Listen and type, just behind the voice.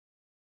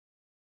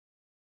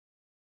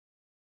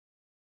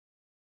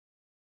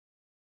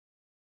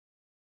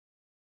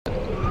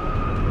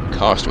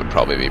cost would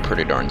probably be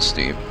pretty darn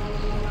steep.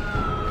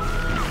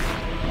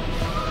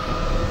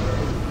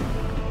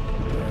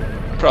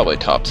 Probably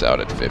tops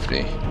out at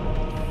 50.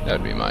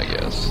 That'd be my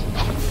guess.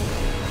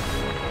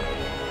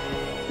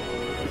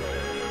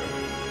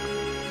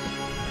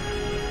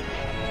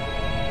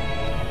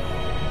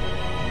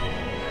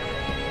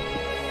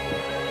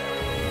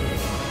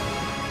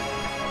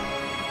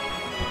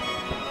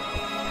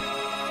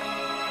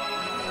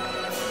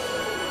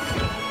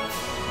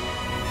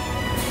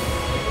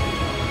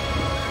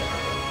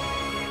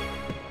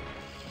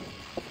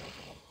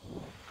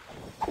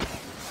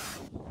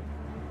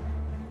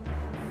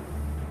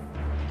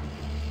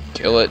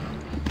 Kill it.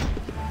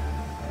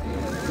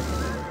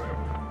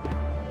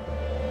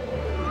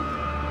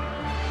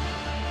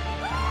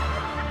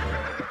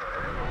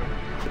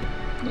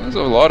 That was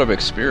a lot of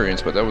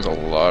experience, but that was a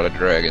lot of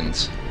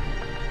dragons.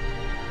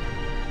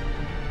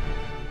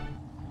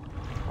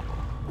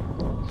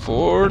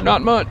 For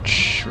not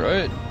much,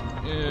 right?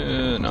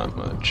 Yeah, not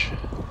much.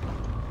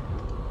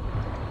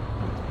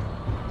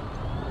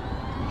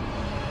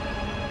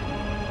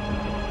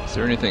 Is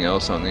there anything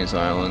else on these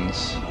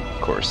islands?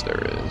 Of course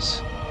there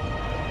is.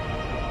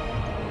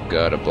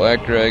 Got a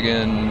black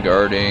dragon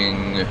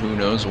guarding who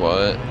knows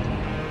what.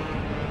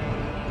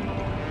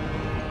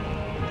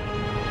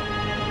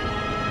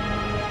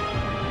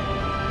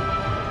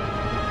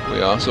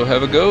 We also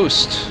have a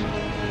ghost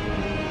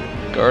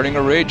guarding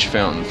a rage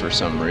fountain for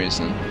some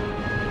reason.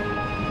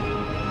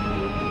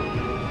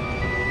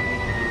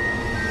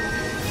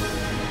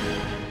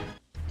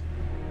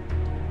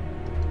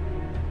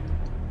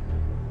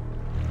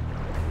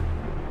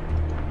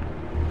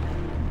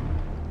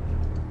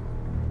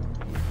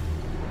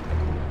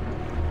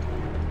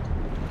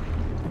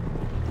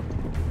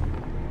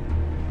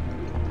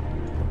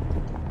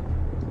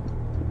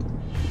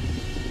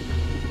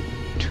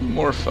 Two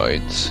more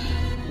fights.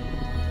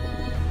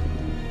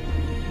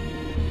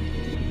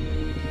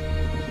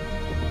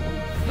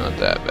 Not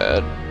that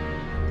bad.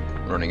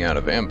 Running out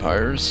of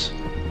vampires.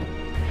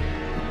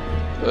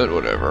 But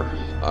whatever.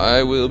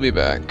 I will be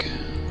back.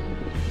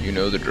 You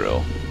know the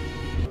drill.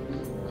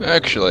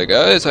 Actually,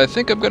 guys, I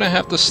think I'm gonna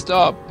have to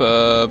stop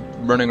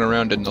running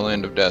around in the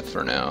Land of Death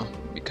for now.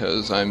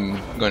 Because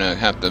I'm gonna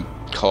have to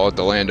call it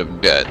the Land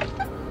of Debt.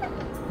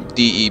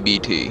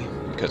 D-E-B-T.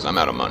 Because I'm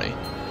out of money.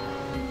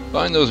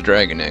 Buying those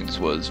dragon eggs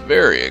was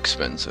very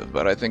expensive,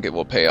 but I think it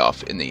will pay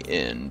off in the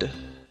end.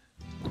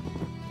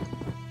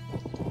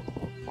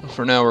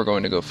 For now, we're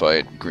going to go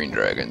fight green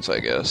dragons, I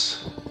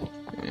guess,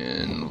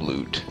 and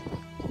loot.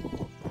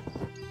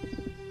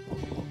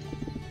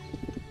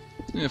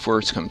 If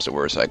worse comes to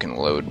worse, I can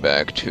load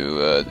back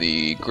to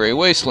the Grey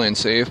Wasteland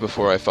save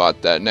before I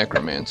fought that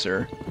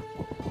necromancer,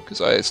 because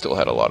I still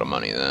had a lot of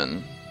money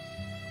then.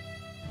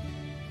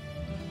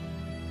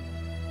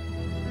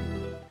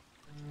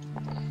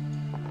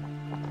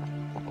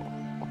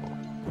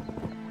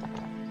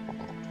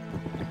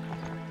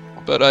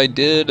 But I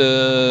did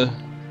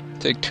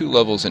take 2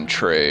 levels in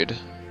trade.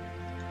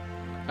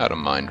 Out of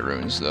mind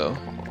runes, though.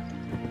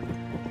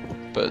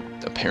 But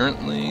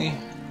apparently,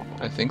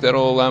 I think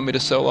that'll allow me to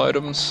sell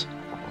items.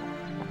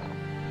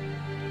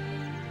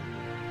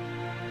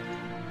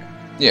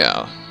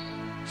 Yeah,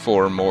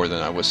 for more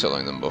than I was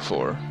selling them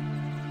before.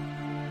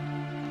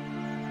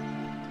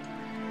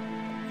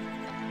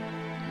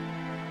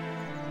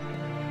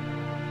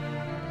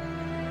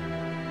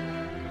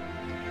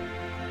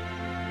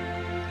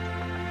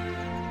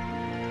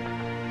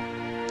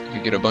 You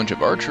could get a bunch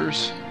of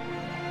archers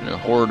and a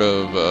horde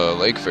of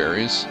lake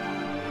fairies.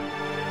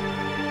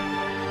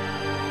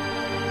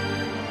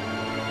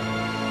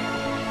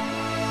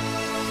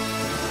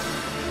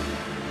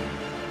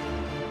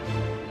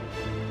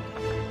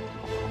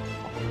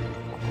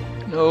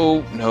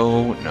 No,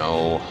 no,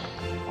 no.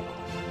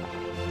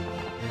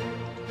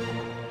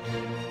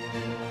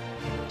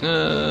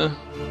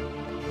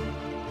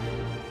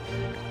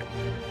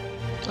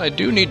 I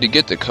do need to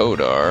get the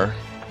Kodar.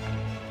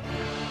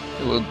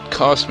 It will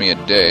cost me a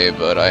day,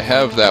 but I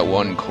have that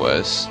one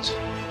quest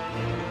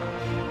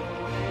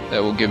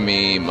that will give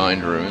me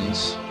mind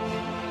runes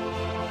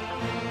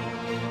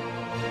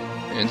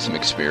and some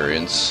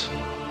experience.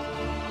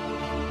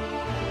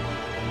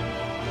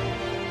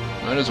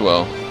 Might as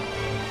well.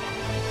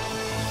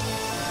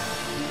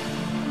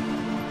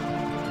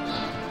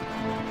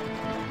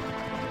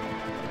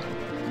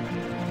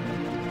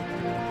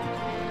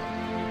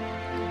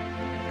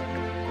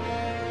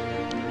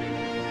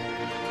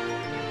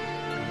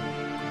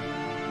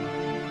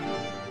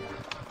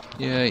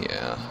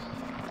 Yeah.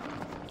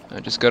 I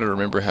just gotta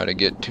remember how to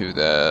get to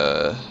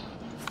the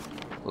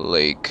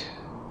lake.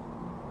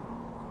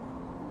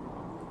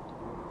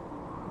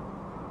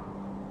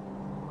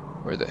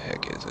 Where the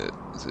heck is it?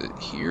 Is it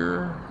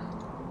here?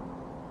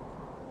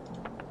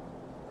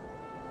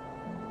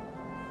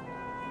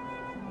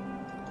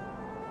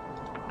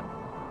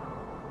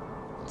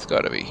 It's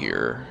gotta be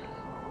here.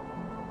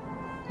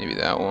 Maybe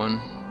that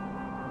one.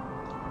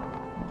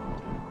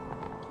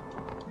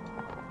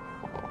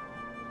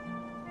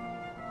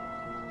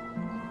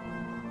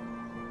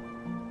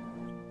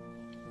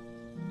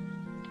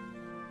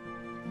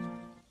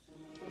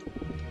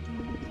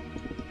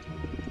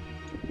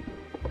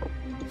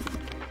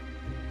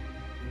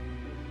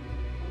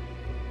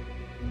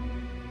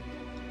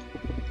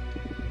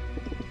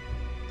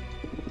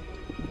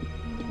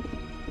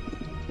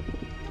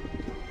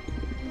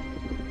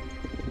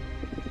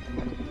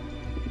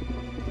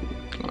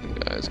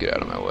 get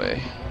out of my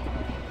way.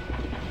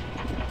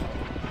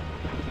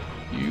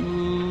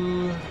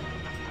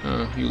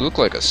 You look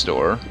like a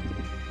store.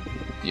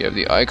 You have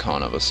the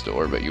icon of a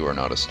store, but you are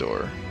not a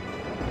store.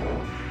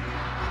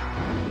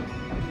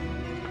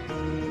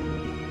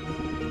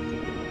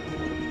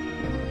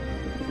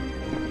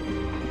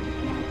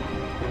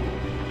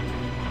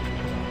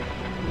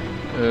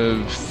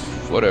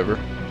 Whatever.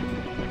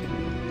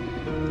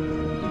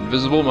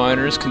 Invisible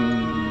miners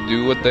can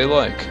do what they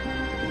like.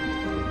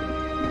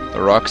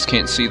 The rocks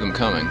can't see them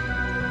coming.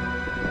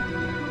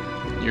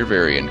 You're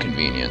very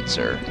inconvenient,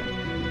 sir.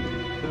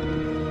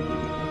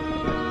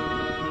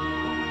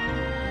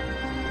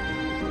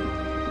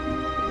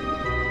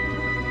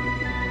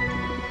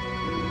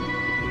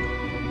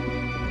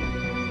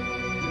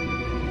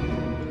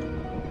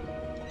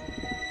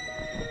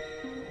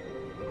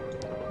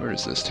 Where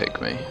does this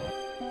take me?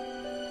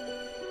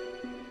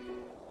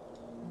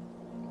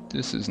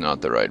 This is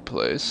not the right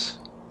place.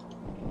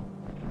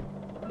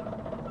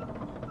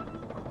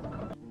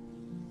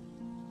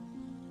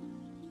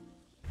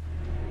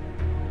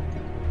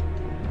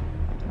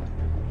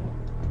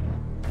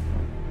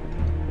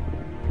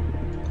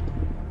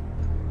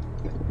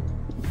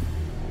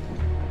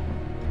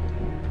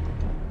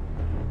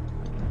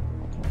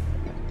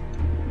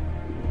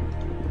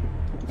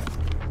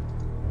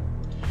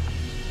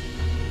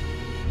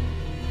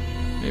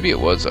 Maybe it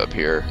was up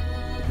here.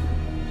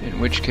 In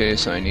which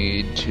case I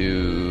need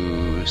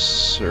to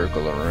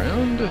circle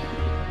around.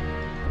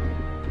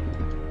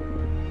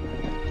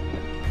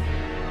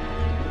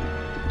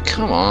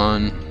 Come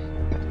on.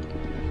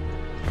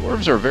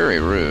 Dwarves are very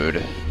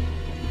rude.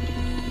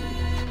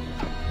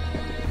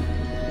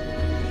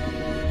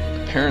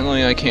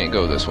 Apparently I can't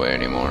go this way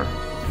anymore.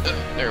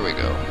 There we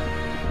go.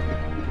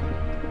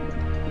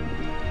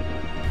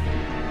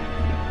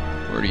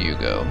 Where do you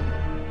go?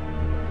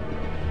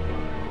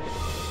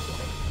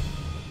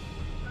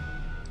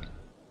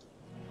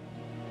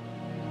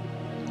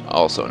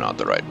 Also not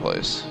the right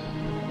place.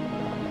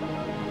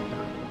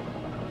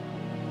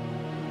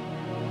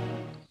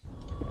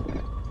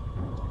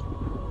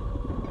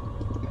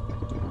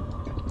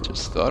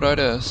 Just thought I'd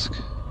ask.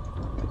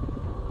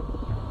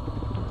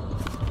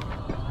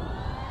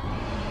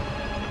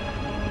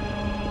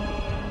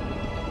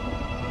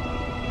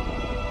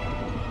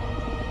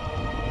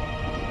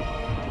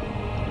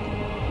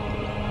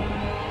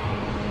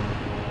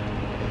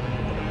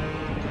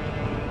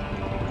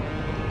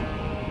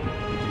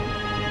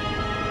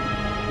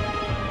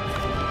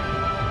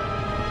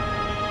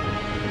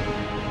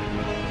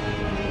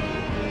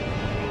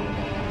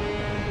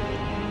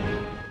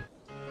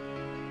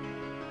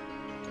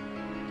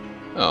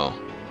 Oh.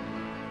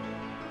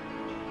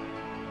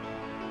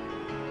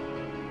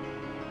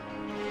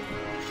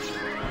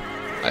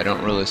 I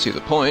don't really see the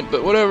point,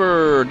 but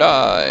whatever,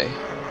 die.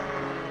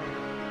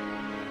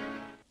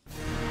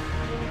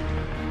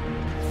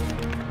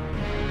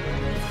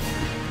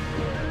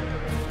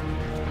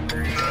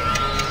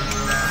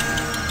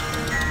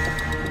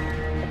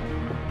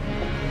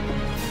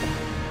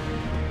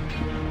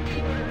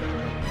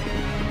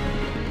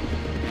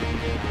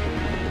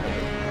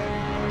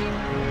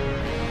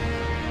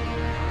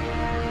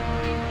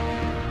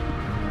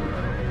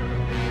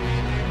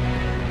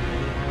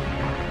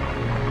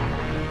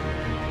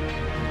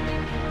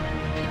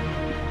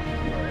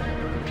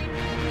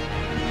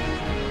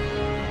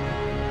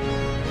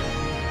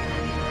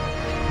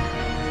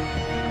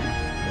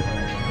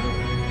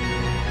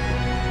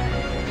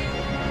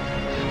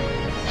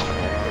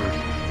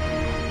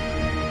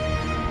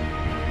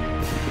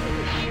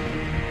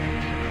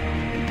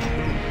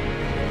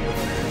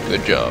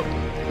 Good job.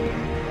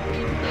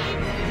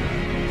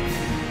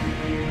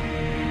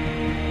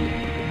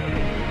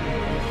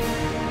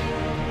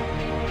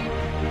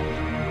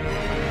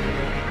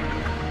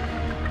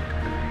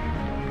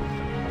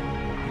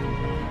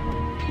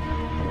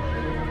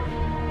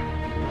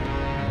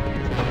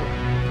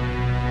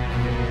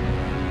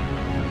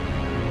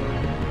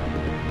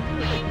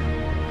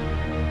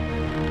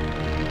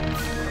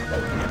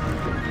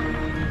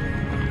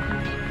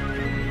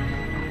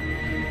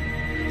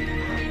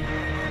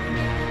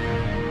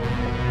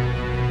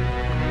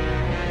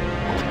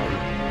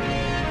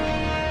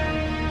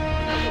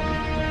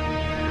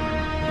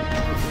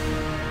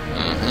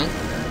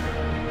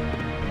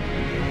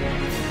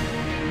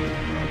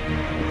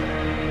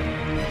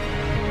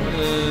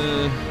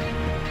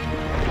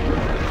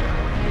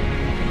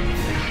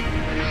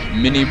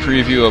 Mini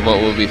preview of what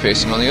we'll be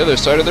facing on the other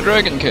side of the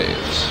dragon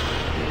caves.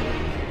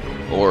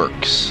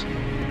 Orcs.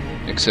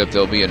 Except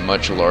they'll be in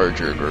much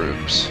larger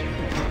groups.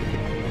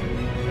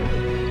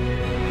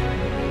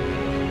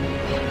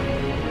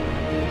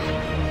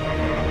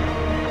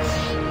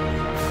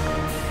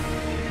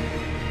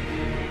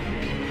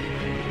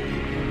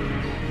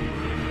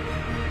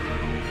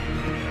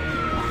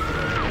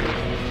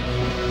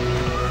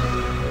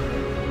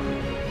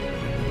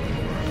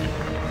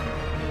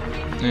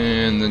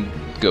 And the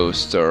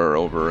ghosts are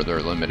over their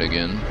limit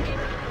again.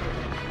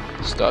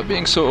 Stop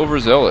being so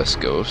overzealous,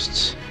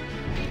 ghosts.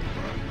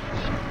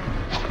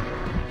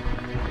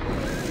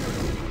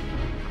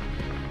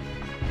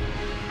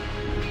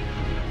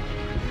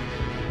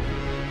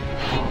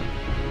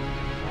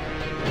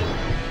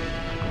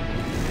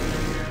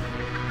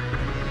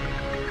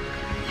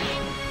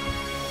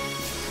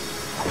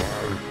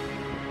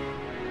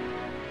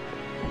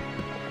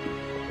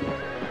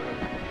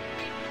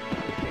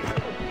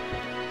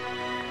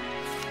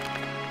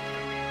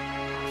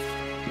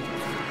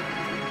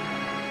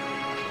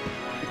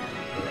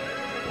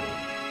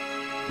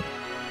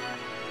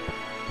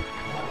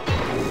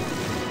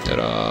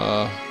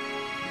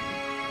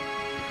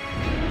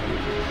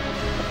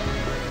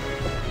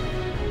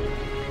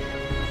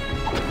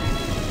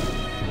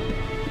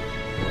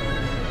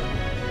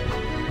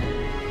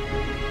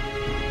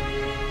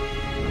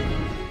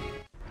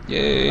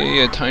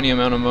 Yay, a tiny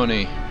amount of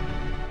money.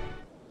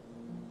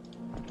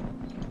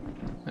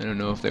 I don't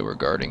know if they were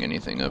guarding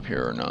anything up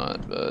here or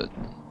not, but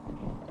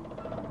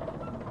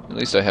at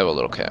least I have a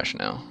little cash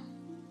now.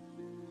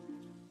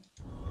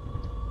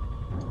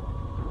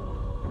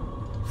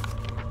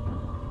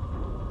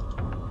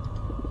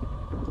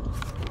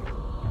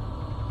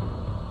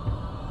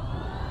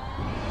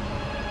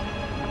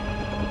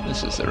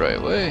 This is the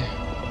right way.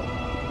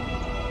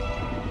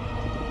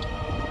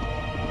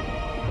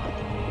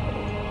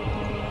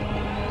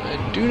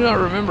 I do not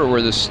remember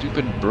where this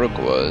stupid brook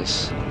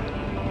was.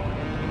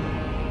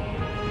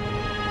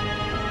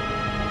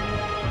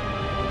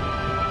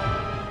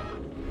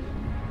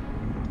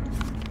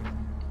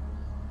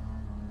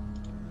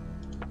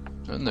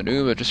 Nothing to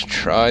do but just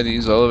try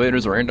these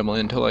elevators randomly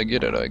until I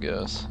get it, I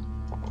guess.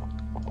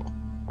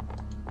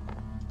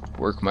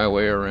 Work my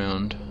way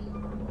around.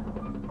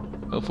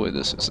 Hopefully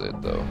this is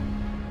it, though.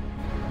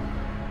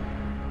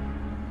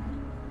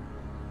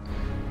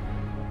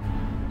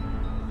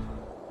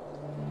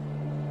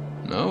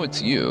 No,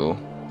 it's you.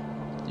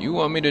 You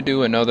want me to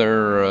do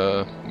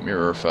another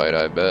mirror fight,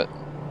 I bet.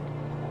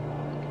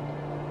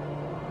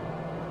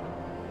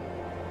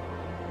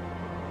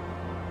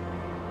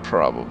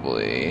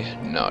 Probably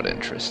not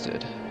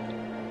interested.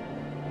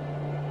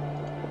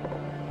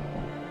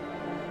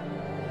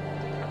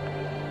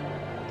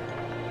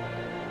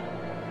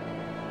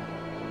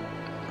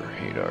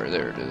 Radar,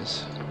 there it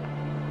is.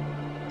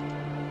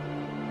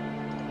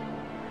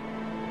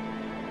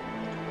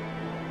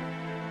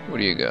 What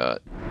do you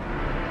got?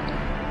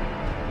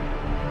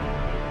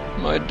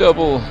 My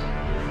double.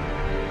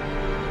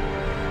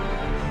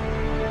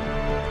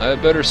 I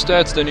have better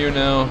stats than you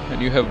now,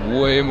 and you have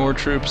way more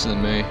troops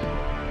than me.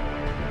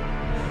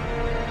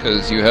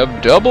 Because you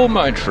have double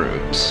my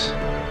troops.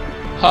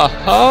 Ha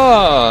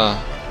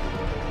ha!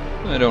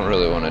 I don't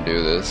really want to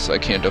do this. I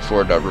can't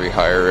afford to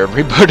rehire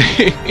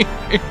everybody.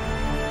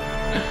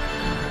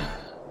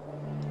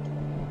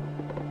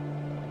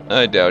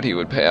 I doubt he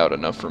would pay out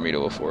enough for me to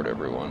afford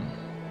everyone.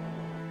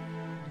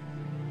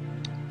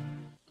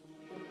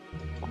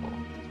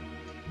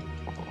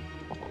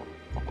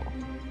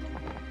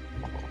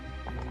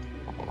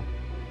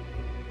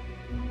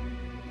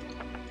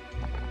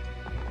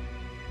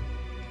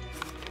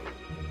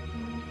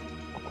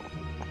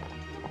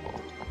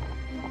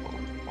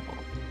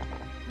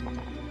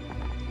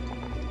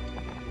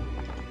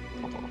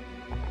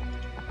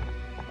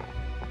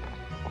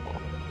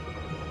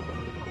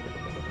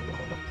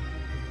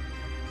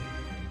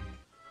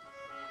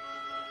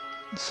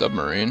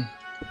 Submarine.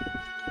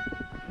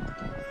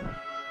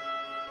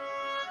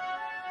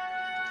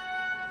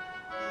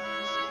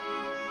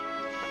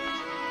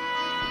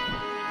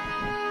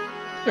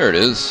 There it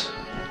is.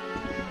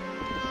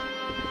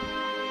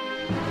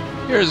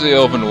 Here's the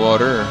open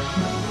water.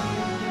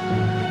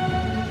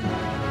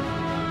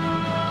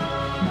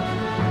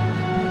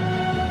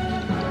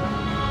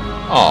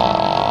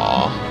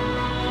 Aww.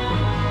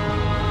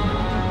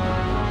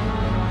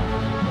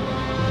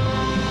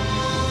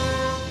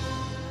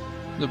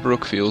 The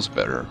brook feels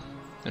better,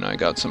 and I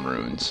got some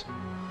runes.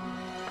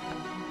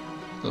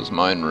 Those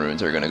mine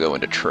runes are going to go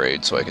into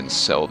trade so I can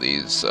sell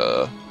these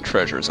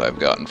treasures I've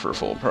gotten for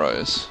full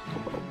price.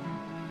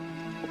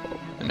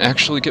 And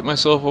actually get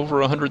myself over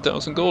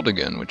 100,000 gold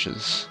again, which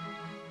is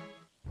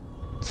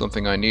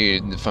something I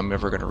need if I'm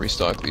ever going to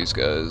restock these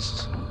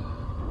guys.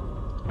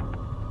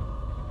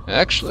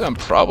 Actually, I'm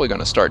probably going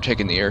to start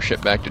taking the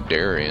airship back to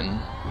Darien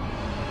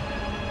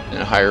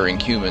and hiring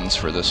humans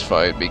for this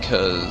fight,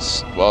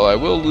 because while I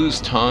will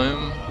lose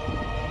time,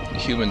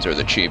 humans are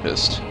the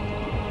cheapest.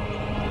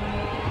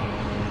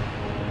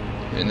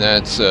 And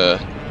that's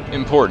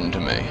important to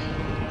me.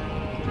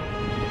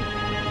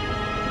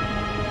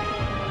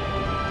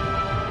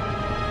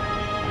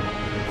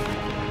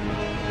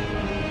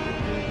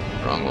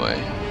 Wrong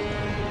way.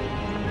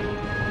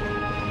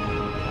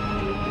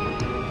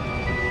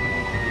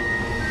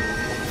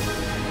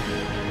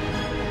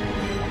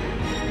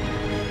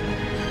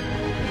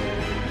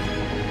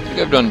 I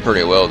think I've done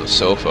pretty well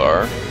so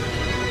far.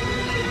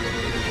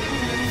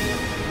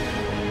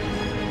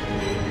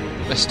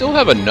 I still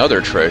have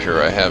another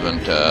treasure I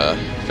haven't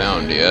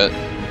found yet.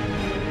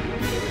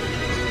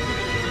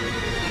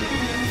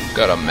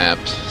 Got a map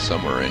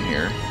somewhere in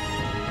here.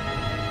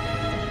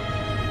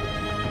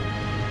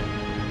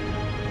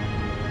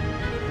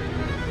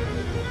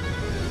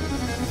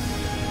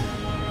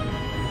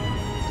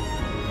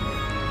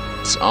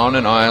 It's on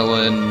an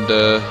island.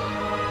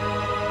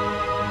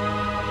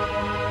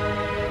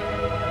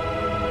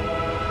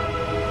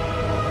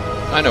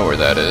 I know where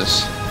that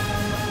is.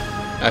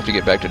 I have to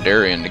get back to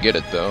Darien to get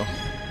it, though.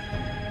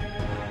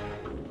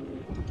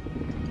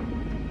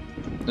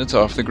 It's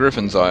off the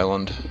Griffin's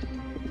Island.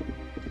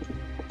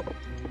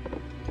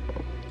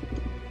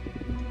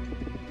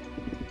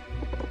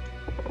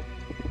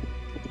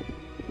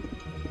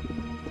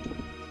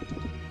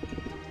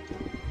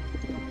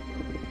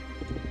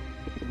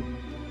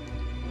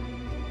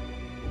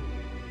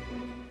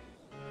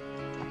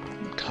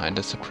 I'm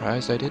kinda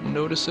surprised I didn't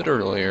notice it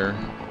earlier.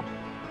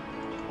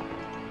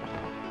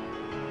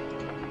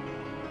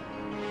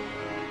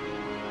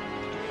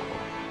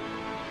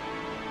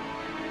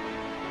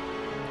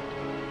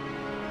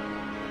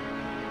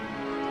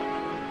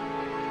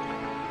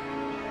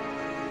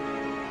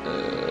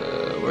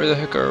 Where the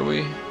heck are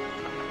we?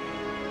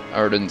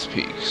 Arden's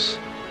Peaks.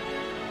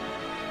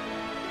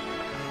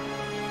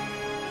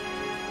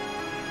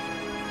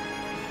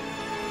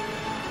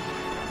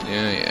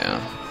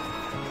 Yeah.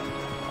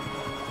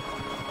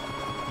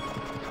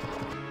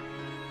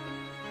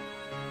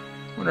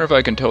 Wonder if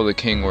I can tell the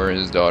king where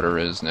his daughter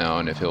is now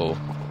and if he'll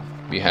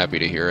be happy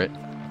to hear it.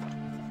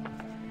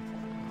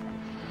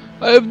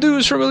 I have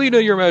news from Alina,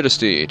 your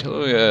majesty.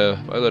 Tell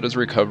Violet is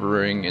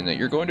recovering and that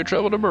you're going to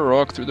travel to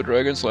Marok through the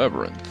Dragon's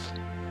Labyrinth.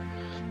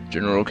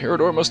 General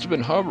Carador must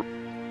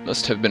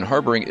have been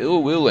harboring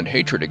ill will and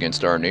hatred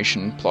against our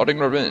nation, plotting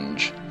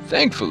revenge.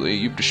 Thankfully,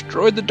 you've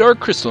destroyed the Dark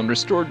Crystal and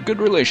restored good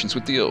relations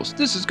with the elves.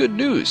 This is good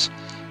news.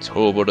 It's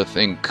horrible to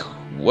think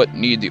what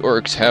need the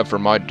orcs have for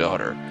my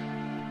daughter.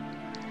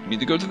 You need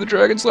to go to the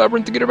Dragon's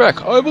Labyrinth to get her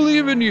back. I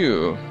believe in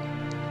you.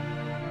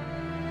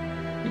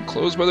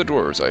 Enclosed by the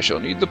dwarves, I shall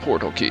need the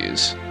portal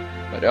keys.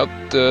 I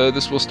doubt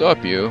this will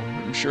stop you.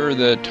 I'm sure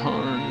that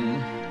Tarn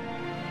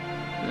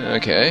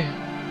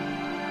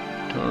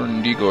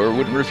Digor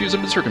wouldn't refuse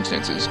under the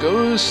circumstances.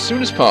 Go as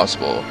soon as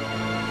possible.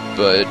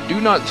 But do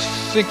not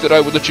think that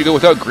I would let you go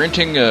without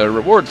granting a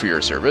reward for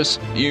your service.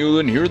 Kneel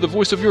and hear the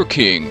voice of your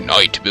king,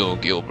 Knight Bill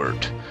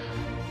Gilbert.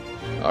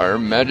 Our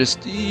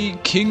Majesty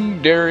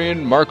King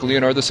Darian Mark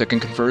Leonard II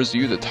confers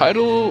you the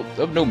title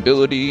of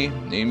nobility,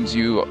 names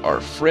you our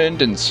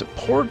friend and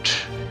support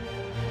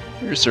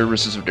your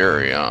services of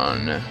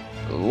Darian.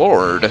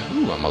 Lord.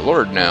 Ooh, I'm a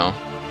lord now.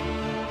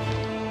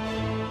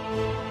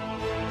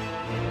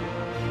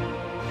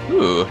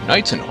 Ooh,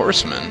 knights and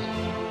horsemen.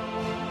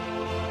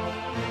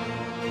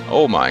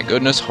 Oh my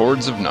goodness,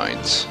 hordes of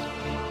knights.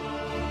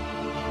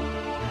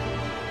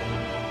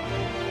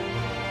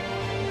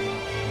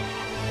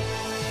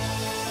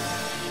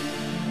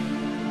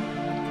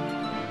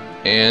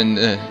 And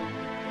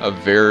a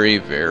very,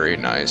 very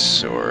nice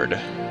sword.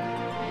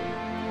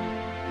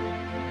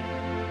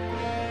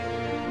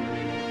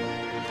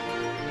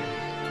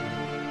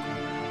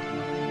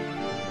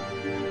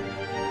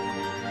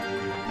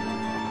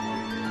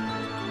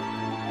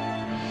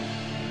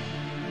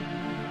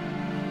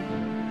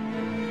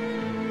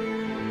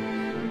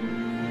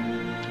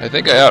 I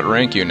think I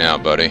outrank you now,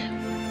 buddy.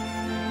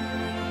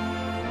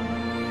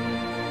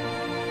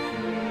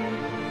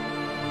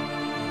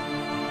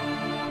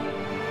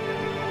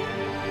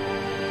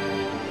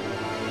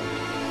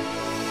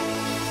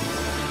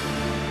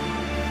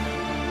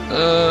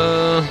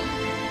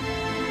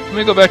 Let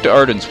me go back to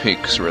Arden's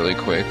Peaks really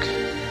quick.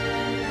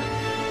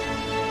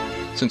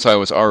 Since I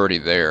was already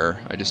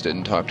there, I just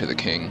didn't talk to the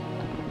king.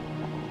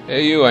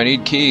 Hey you, I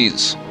need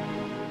keys.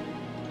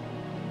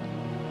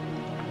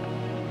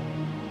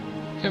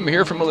 I'm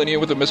here from Millennia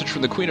with a message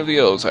from the Queen of the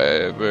Elves.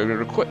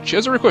 She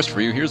has a request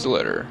for you. Here's the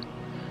letter.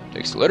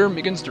 Takes the letter and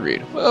begins to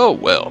read.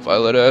 Well,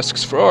 Violet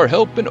asks for our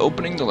help in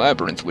opening the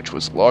labyrinth, which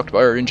was locked by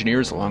our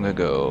engineers long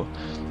ago.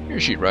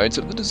 Here she writes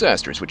of the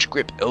disasters which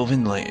grip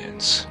elven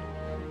lands.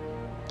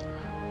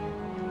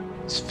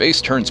 His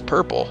face turns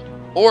purple.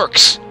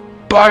 Orcs!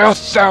 By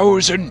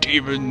 1,000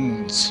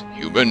 demons!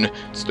 Human,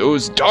 it's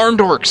those darned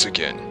orcs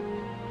again.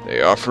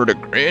 They offered a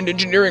grand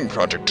engineering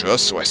project to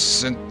us, so I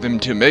sent them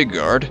to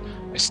Midgard.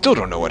 I still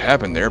don't know what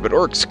happened there, but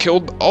orcs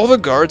killed all the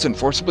guards and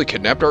forcibly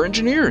kidnapped our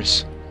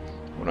engineers.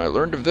 When I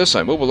learned of this,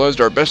 I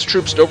mobilized our best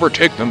troops to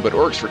overtake them, but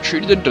orcs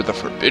retreated into the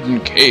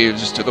forbidden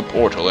caves to the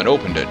portal and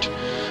opened it.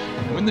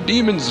 When the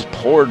demons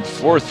poured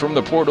forth from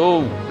the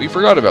portal, we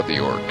forgot about the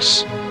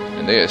orcs,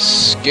 and they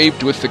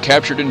escaped with the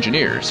captured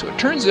engineers. So it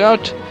turns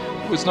out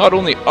it was not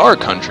only our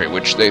country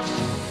which they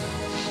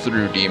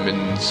threw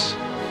demons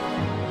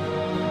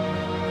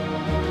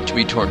to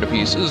be torn to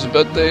pieces,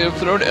 but they have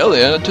thrown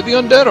Elia to the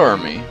undead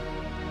army.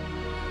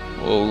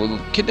 Well,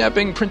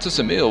 kidnapping Princess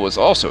Emil was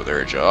also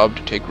their job.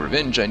 To take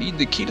revenge, I need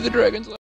the key to the dragon's